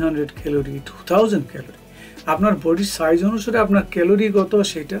 1800 calorie, 2000 calorie। আপনার বডির সাইজ অনুসারে আপনার ক্যালোরি কত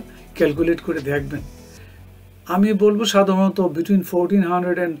সেটা ক্যালকুলেট করে দেখবেন। আমি বলবো সাধারণত বিটুইন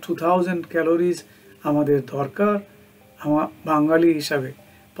 1400 and 2000 ক্যালোরিজ আমাদের দরকার আমার বাঙালি হিসাবে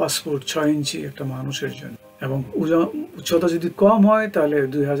 5 ফুট 6 ইঞ্চি একটা মানুষের জন্য, এবং উচ্চতা যদি কম হয় তাহলে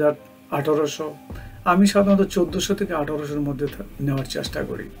 2000-1800। আমি সাধারণত 1400 থেকে 1800-এর মধ্যে নেওয়ার চেষ্টা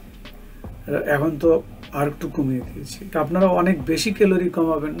করি। এখন তো আর একটু কমিয়ে দিয়েছি। আপনারা অনেক বেশি ক্যালোরি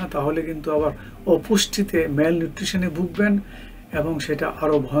কমাবেন না, তাহলে কিন্তু আবার অপুষ্টিতে ম্যাল নিউট্রিশনে ভুগবেন এবং সেটা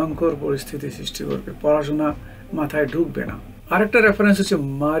আরো ভয়ঙ্কর পরিস্থিতি সৃষ্টি করবে, পড়াশোনা মাথায় ঢুকবে না। আরেকটা রেফারেন্স হচ্ছে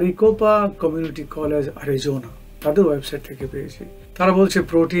মারিকোপা কমিউনিটি কলেজ অ্যারিজোনা, তাদের ওয়েবসাইট থেকে পেয়েছি। তারা বলছে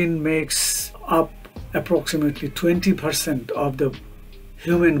protein makes up approximately 20% of the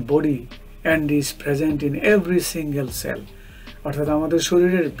human body and is present in every single cell। অর্থাৎ আমাদের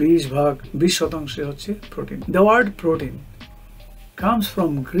শরীরের 20% হচ্ছে protein. The word protein comes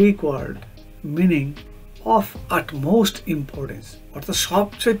from Greek word meaning of utmost importance, অর্থাৎ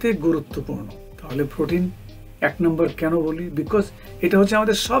সবচেয়ে গুরুত্বপূর্ণ। তাহলে প্রোটিন 1 নম্বর কেন বলি? বিকজ এটা হচ্ছে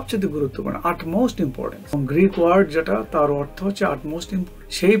আমাদের সবচেয়ে গুরুত্বপূর্ণ, utmost importance। গ্রিক ওয়ার্ড যেটা তার অর্থ হচ্ছে utmost important।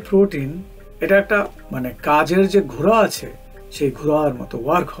 সেই প্রোটিন এটা একটা মানে কাজের যে ঘোড়া আছে সেই ঘোড়ার মতো,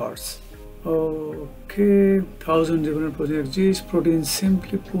 work horse. Okay, 1000 different protein exists. Protein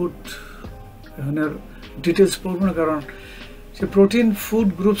simply put, এখানে ডিটেলস পড়বো না কারণ সে protein food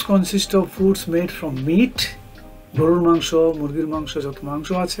groups consist of foods made from meet, গরুর মাংস, মুরগির মাংস, যত মাংস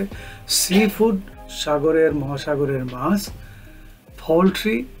আছে, সি ফুড, সাগরের মহাসাগরের মাছ,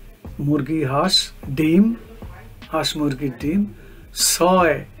 পোল্ট্রি, মুরগি হাঁস, ডিম, হাঁস মুরগির ডিম,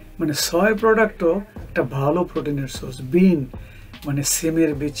 সয় মানে সয় প্রোডাক্টও একটা ভালো প্রোটিনের সোর্স, বিন মানে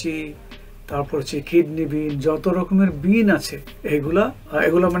সিমের বিচি, তারপর হচ্ছে কিডনি বিন, যত রকমের বিন আছে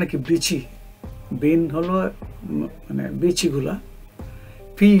এগুলা মানে কি বিচি, বিন হলো মানে বিচিগুলা,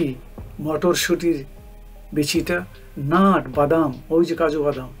 পি মটরশুটির বিচিটা, নাট বাদাম, ওই যে কাজু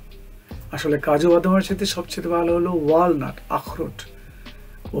বাদাম, আসলে কাজু বাদামের সাথে সবচেয়ে ভালো হলো ওয়ালনাট, আখরোট,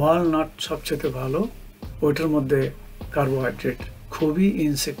 ওয়ালনাট সবচেয়ে ভালো, ওইটার মধ্যে কার্বোহাইড্রেট খুবই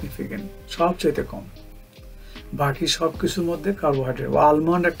ইনসিগনিফিকেন্ট, সবচেয়ে কম, বাকি সব কিছুর মধ্যে কার্বোহাইড্রেট।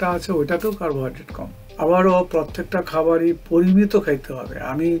 আলমন্ড একটা আছে, ওইটাতেও কার্বোহাইড্রেট কম। আবারও প্রত্যেকটা খাবারই পরিমিত খাইতে হবে।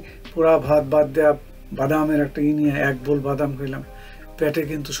 আমি পুরা ভাত বাদ দেওয়া বাদামের একটা নিয়ে 1 বোল বাদাম খেলাম, পেটে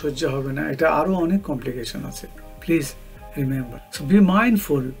কিন্তু সহ্য হবে না, এটা আরো অনেক কমপ্লিকেশন আছে। Please remember, so B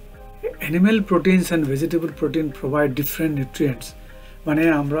mindful. Animal proteins and vegetable protein provide different nutrients, মানে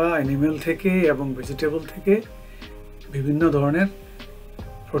আমরা অ্যানিমেল থেকে এবং ভেজিটেবল থেকে বিভিন্ন ধরনের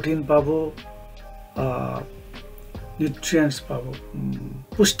প্রোটিন পাবো, নিউট্রিয়েন্টস পাবো,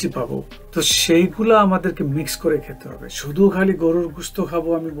 পুষ্টি পাবো। তো সেইগুলো আমাদেরকে মিক্স করে খেতে হবে। শুধু খালি গরুর গোশত খাবো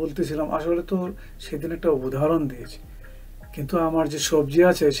আমি বলতেছিলাম, আসলে তো সেদিন একটা উদাহরণ দিয়েছি, কিন্তু আমার যে সবজি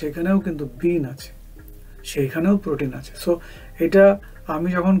আছে সেখানেও কিন্তু বিন আছে, সেইখানেও প্রোটিন আছে। সো এটা আমি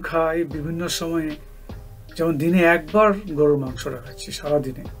যখন খাই বিভিন্ন সময়ে, যেমন দিনে 1 বার গরুর মাংসটা খাচ্ছি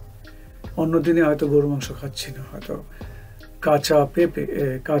সারাদিনে, অন্য দিনে হয়তো গরুর মাংস খাচ্ছি না, হয়তো কাঁচা পেঁপে,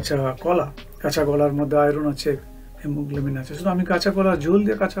 কাঁচা কলার মধ্যে আয়রন আছে, হিমোগ্লোবিন আছে, শুধু আমি কাঁচা কলা ঝোল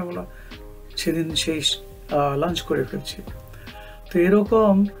দিয়ে কাঁচা কলা সেদিন সেই লাঞ্চ করে ফেলছি। তো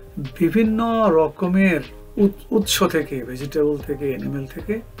এরকম বিভিন্ন রকমের উৎস থেকে, ভেজিটেবল থেকে, অ্যানিমেল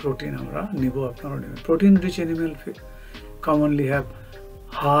থেকে প্রোটিন আমরা নিব, আপনারা নেবেন। Protein rich animal commonly have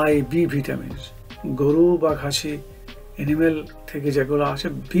high B vitamins. গরু বা খাসি অ্যানিমেল থেকে যেগুলো আসে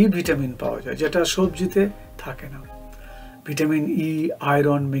বি ভিটামিন পাওয়া যায়, যেটা সবজিতে থাকে না, vitamin E,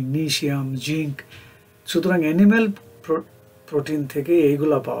 iron, magnesium, zinc. সুতরাং অ্যানিমেল প্রোটিন থেকে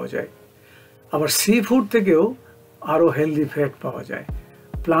এইগুলা পাওয়া যায়। আবার সি ফুড থেকেও আরও হেলদি ফ্যাট পাওয়া যায়,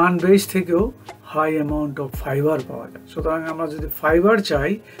 প্লান্ট বেস থেকেও হাই অ্যামাউন্ট অফ ফাইবার পাওয়া যায়। সুতরাং আমরা যদি ফাইবার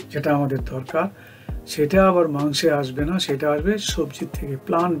চাই, যেটা আমাদের দরকার, সেটা আবার মাংসে আসবে না, সেটা আসবে সবজির থেকে,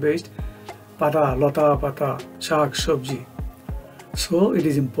 প্লান্ট বেসড, পাতা, লতা পাতা, শাক সবজি। So it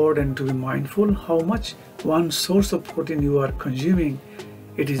is important to be mindful how much one source of protein you are consuming.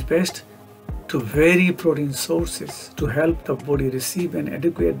 It is best to vary protein sources to help the body receive an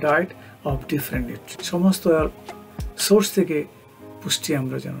adequate diet of different nutrients. সমস্ত source থেকে পুষ্টি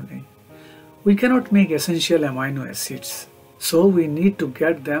আমরা যেন নেই। We cannot make essential amino acids, so we need to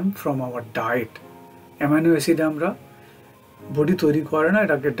get them from our diet. Amino acid আমরা body তৈরি করে না,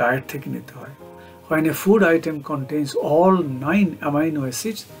 এটাকে ডায়েট থেকে নিতে হয়। When a food item contains all 9 amino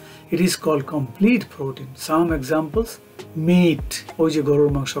acids, it is called complete protein. Some examples: meat, ওই যে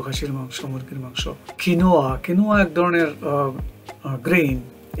গরুর মাংস, খাসির মাংস, মুরগির মাংস, কিনোয়া এক ধরনের গ্রেইন,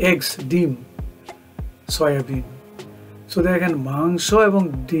 এগস, ডিম, সয়াবিন। সো দেখেন মাংস এবং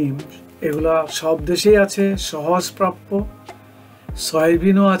ডিম এগুলা সব দেশেই আছে, সহজ প্রাপ্য।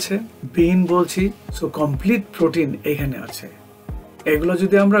 সয়াবিনও আছে, বিন বলছি। সো কমপ্লিট প্রোটিন এখানে আছে। এগুলো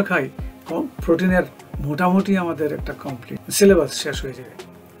যদি আমরা খাই, প্রোটিনের মোটামুটি আমাদের একটা কমপ্লিট সিলেবাস শেষ হয়ে যাবে।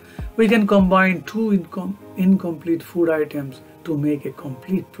 We can combine two incomplete food items to make a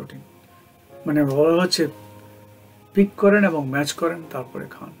complete protein. মানে বলা হচ্ছে পিক করেন এবং ম্যাচ করেন, তারপরে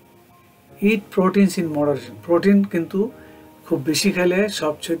খান। Eat proteins in moderation. Protein কিন্তু খুব বেশি খেলে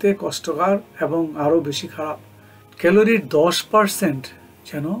সবচেয়ে কষ্টকর এবং আরও বেশি খারাপ। ক্যালোরির 10%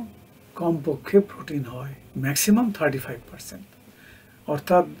 যেন কমপক্ষে প্রোটিন হয়, ম্যাক্সিমাম 35%।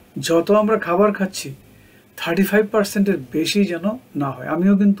 অর্থাৎ যত আমরা খাবার খাচ্ছি 35%-এর বেশি যেন না হয়।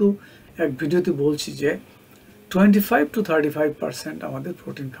 আমিও কিন্তু এক ভিডিওতে বলছি যে 25 to 35% আমাদের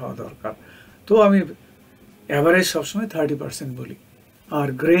প্রোটিন খাওয়া দরকার। তো আমি অ্যাভারেজ সবসময় 30% বলি। আর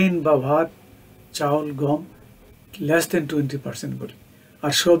গ্রেইন বা ভাত, চাউল, গম less than 20% বলি।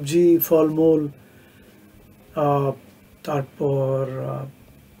 আর সবজি, ফলমূল, তারপর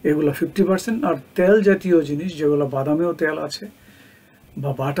এগুলো 50%। আর তেল জাতীয় জিনিস যেগুলো বাদামেও তেল আছে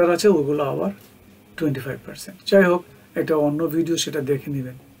বা বাটার আছে, ওগুলো আবার 25%। যাই হোক, এটা অন্য ভিডিও, সেটা দেখে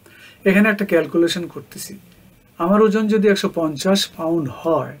নেবেন। এখানে একটা ক্যালকুলেশন করতেছি। আমার ওজন যদি 150 পাউন্ড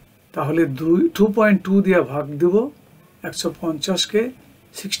হয়, তাহলে 2.2 দিয়ে ভাগ দেব 150-কে,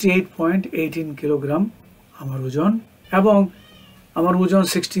 68.18 কিলোগ্রাম আমার ওজন। এবং আমার ওজন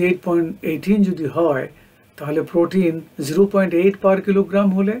 68.18 যদি হয়, তাহলে প্রোটিন 0.8 পার কিলোগ্রাম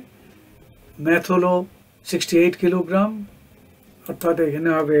হলে ম্যাথ হলো 68 কিলোগ্রাম। অর্থাৎ এখানে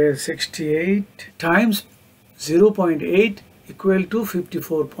হবে 68 টাইমস 0.8 ইকুয়াল টু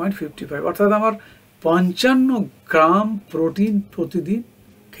 54.55। অর্থাৎ আমার 55 গ্রাম প্রোটিন প্রতিদিন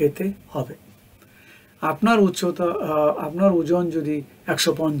খেতে হবে। আপনার ওজন যদি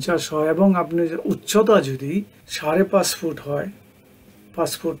 150 হয় এবং আপনার উচ্চতা যদি 5.5 ফুট হয়,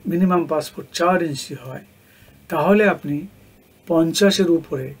 5 ফুট মিনিমাম 5 ফুট 4 ইঞ্চি হয়, তাহলে আপনি 50-এর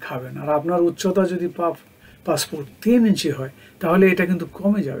উপরে খাবেন। আর আপনার উচ্চতা যদি 5 ফুট 3 ইঞ্চি হয়, তাহলে এটা কিন্তু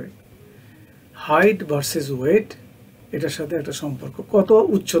কমে যাবে। হাইট ভার্সেস ওয়েট, এটার সাথে একটা সম্পর্ক। কত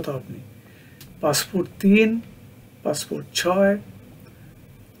উচ্চতা আপনি? 5 ফুট 3, 5 ফুট 6।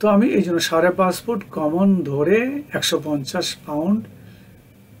 তো আমি এই জন্য 5.5 ফুট কমন ধরে 150 পাউন্ড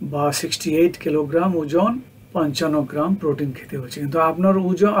বা 68 কিলোগ্রাম ওজন, 55 গ্রাম প্রোটিন খেতে হচ্ছে। কিন্তু আপনার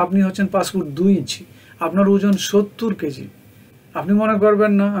ওজন, আপনি হচ্ছেন 5 ফুট 2 ইঞ্চি, আপনার ওজন 70 কেজি। আপনি মনে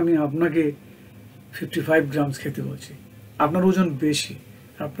করবেন না আমি আপনাকে 55 গ্রামস খেতে বলছি। আপনার ওজন বেশি,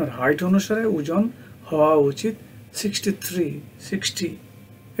 আপনার হাইট অনুসারে ওজন হওয়া উচিত 60।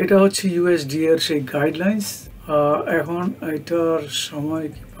 এটা হচ্ছে USDA এর সেই গাইডলাইন্স। এখন এটার সময়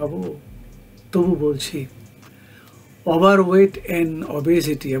কি পাবো, তবু বলছি। Overweight and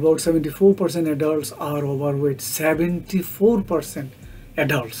obesity, about 74% adults are overweight, 74%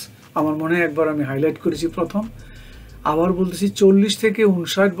 adults। আমার মনে হয় একবার আমি হাইলাইট করেছি প্রথম, আবার বলতেছি 40 থেকে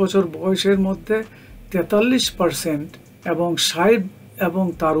 59 বছর বয়সের মধ্যে 43% এবং 60 এবং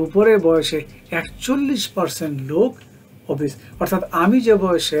তার উপরে বয়সে 41% লোক অবেস। অর্থাৎ আমি যে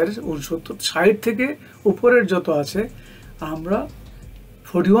বয়সের 60 থেকে উপরের যত আছে, আমরা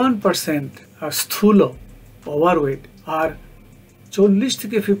 41% স্থূল ওভারওয়েট, আর 40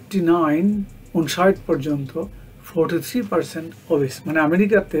 থেকে 59 পর্যন্ত 43% অবেস। মানে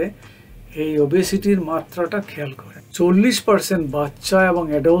আমেরিকাতে এই ওবেসিটির মাত্রাটা খেয়াল করে। 40% বাচ্চা এবং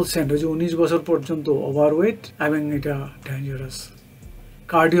অ্যাডোলসেন্ট, ওই যে 19 বছর পর্যন্ত ওভারওয়েট, এবং এটা dangerous.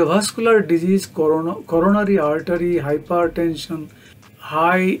 Cardiovascular disease, coronary artery, hypertension,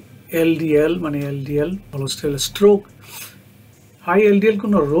 high LDL মানে LDL cholesterol, stroke. High LDL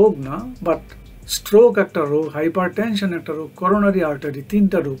কোনো রোগ না, বাট স্ট্রোক একটা রোগ, হাইপারটেনশন একটা রোগ, করোনারি আর্টারি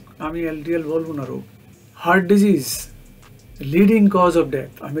 3টা রোগ। আমি LDL বলবো না রোগ। Heart disease, leading cause of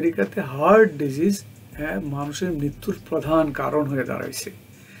death. আমেরিকাতে হার্ট ডিজিজ মানুষের মৃত্যুর প্রধান কারণ হয়ে দাঁড়াইছে।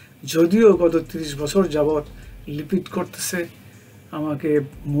 যদিও গত 30 বছর যাবৎ লিপিড করতেছে আমাকে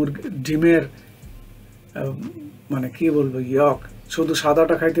ডিমের, মানে কি বলবো, ইয়ক, শুধু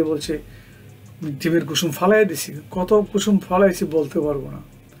সাদাটা খাইতে বলছে। ডিমের কুসুম ফালাই দিছি, কত কুসুম ফালাইছি বলতে পারবো না।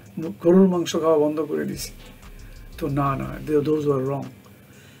 গরুর মাংস খাওয়া বন্ধ করে দিছি। তো না, those were wrong.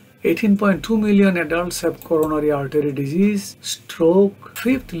 18.2 million adults have coronary artery disease, stroke,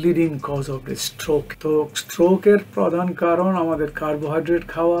 5th leading cause of the stroke. তো স্ট্রোকের প্রধান কারণ আমাদের কার্বোহাইড্রেট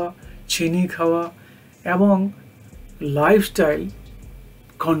খাওয়া, চিনি খাওয়া এবং লাইফস্টাইল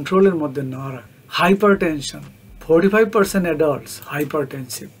কন্ট্রোলের মধ্যে না রাখা। হাইপারটেনশন, 45% adults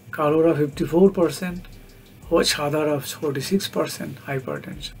hypertensive, কালোরা 54%, সাদারা 46%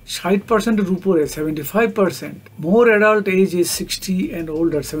 hypertension, 60% উপরে 75%, more adult age is 60 and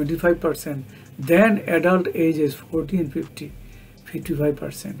older 75%, then adult age is 40 and 50,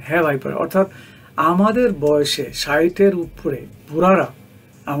 55% have hyper, অর্থাৎ আমাদের বয়সে 60-এর উপরে বুড়ারা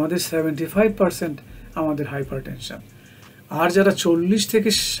আমাদের 75% আমাদের হাইপারটেনশন, আর যারা 40 থেকে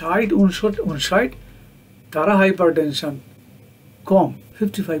 60-59 তারা হাইপারটেনশন কম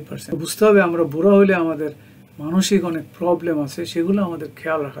 55%। বুঝতে হবে আমরা বুড়া হলে আমাদের মানসিক অনেক প্রবলেম আছে, সেগুলো আমাদের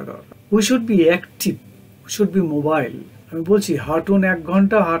খেয়াল রাখা দরকার। We should be active, we should be mobile. আমি বলছি হাঁটুন, 1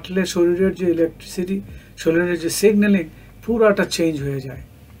 ঘন্টা হাঁটলে শরীরের যে ইলেকট্রিসিটি, শরীরের যে সিগন্যালিং পুরাটা চেঞ্জ হয়ে যায়,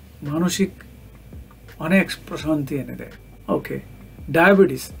 মানসিক অনেক প্রশান্তি এনে দেয়। ওকে,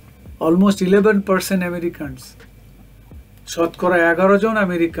 ডায়াবেটিস অলমোস্ট 11% আমেরিকানস, শতকরা 11 জন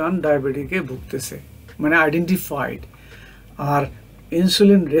আমেরিকান ডায়াবেটিকে ভুগতেছে, মানে আইডেন্টিফাইড। আর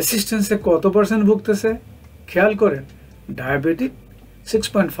ইনসুলিন রেসিস্টেন্সে কত পার্সেন্ট ভুগতেছে খেয়াল করেন, diabetic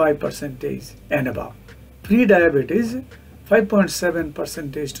 6.5% and above, pre-diabetes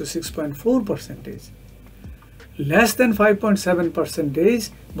 5.7% to 6.4%, less than 5.7%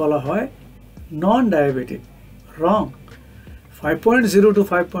 বলা হয় non-diabetic, wrong, 5.0 to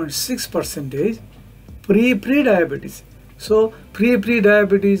 5.6% pre-diabetes। So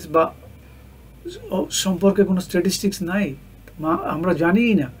pre-diabetes বা সম্পর্কে কোনো স্ট্যাটিস্টিক্স নাই, আমরা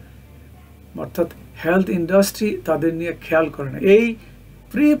জানিই না, অর্থাৎ হেলথ ইন্ডাস্ট্রি তাদের নিয়ে খেয়াল করে না। এই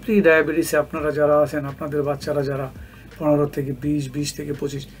প্রি ডায়াবেটিসে আপনারা যারা আছেন, আপনাদের বাচ্চারা যারা 15 থেকে 20, 20 থেকে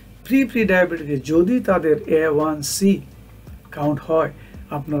 25 প্রি ডায়াবেটিসে যদি তাদের A1C কাউন্ট হয়,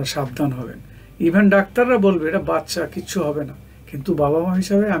 আপনারা সাবধান হবেন। ইভেন ডাক্তাররা বলবে এটা বাচ্চা, কিচ্ছু হবে না, কিন্তু বাবা মা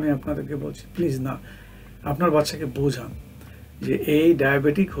হিসাবে আমি আপনাদেরকে বলছি প্লিজ না, আপনার বাচ্চাকে বোঝান যে এই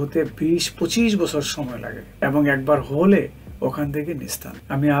ডায়াবেটিক হতে 20-25 বছর সময় লাগে, এবং একবার হলে ওখান থেকে নিস্তার।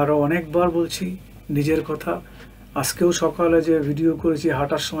 আমি আরো অনেকবার বলছি নিজের কথা, আজকেও সকালে যে ভিডিও করেছি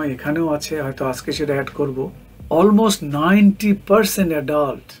হাঁটার সময় এখানেও আছে, হয়তো আজকে সেটা অ্যাড করব। অলমোস্ট 90%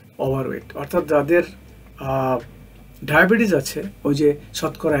 অ্যাডাল্ট ওভারওয়েট, অর্থাৎ যাদের ডায়াবেটিস আছে, ওই যে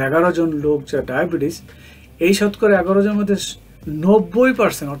শতকরা 11 জন লোক যা ডায়াবেটিস, এই শতকরা 11 জনের মধ্যে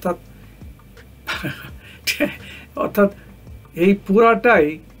 90% অর্থাৎ এই পুরাটাই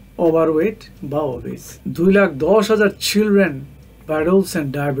ওভারওয়েট বা ওবেস। 2,10,000 চিলড্রেন বা অ্যাডাল্টস এন্ড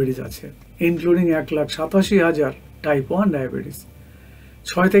ডায়াবেটিস আছে, ইনক্লুডিং 1,87,000 টাইপ 1 ডায়াবেটিস।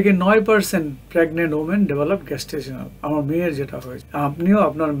 6 থেকে 9% প্রেগনেন্ট ওমেন ডেভেলপ গ্যাস্ট্রেশনাল। আমার মেয়ের যেটা হয়েছে, আপনিও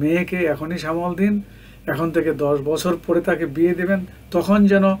আপনার মেয়েকে এখনই সামাল দিন, এখন থেকে 10 বছর পরে তাকে বিয়ে দেবেন, তখন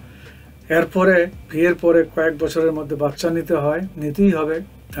যেন এরপরে বিয়ের পরে কয়েক বছরের মধ্যে বাচ্চা নিতে হয়, নিতেই হবে,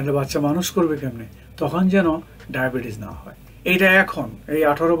 তাহলে বাচ্চা মানুষ করবে কেমনে, তখন যেন ডায়াবেটিস না হয়। এইটা এখন এই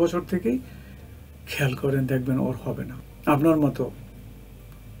 18 বছর থেকেই খেয়াল করেন, দেখবেন ওর হবে না, আপনার মতো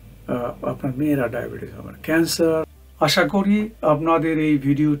আপনার মেয়েরা ডায়াবেটিস হবে না, ক্যান্সার। আশা করি আপনাদের এই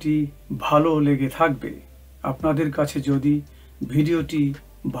ভিডিওটি ভালো লেগে থাকবে। আপনাদের কাছে যদি ভিডিওটি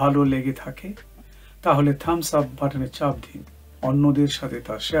ভালো লেগে থাকে তাহলে থামস আপ বাটনে চাপ দিন, অন্যদের সাথে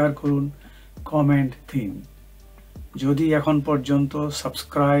তা শেয়ার করুন, কমেন্ট দিন। যদি এখন পর্যন্ত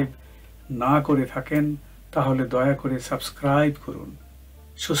সাবস্ক্রাইব না করে থাকেন তাহলে দয়া করে সাবস্ক্রাইব করুন।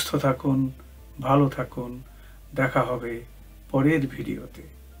 সুস্থ থাকুন, ভালো থাকুন, দেখা হবে পরের ভিডিওতে।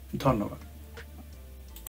 ধন্যবাদ।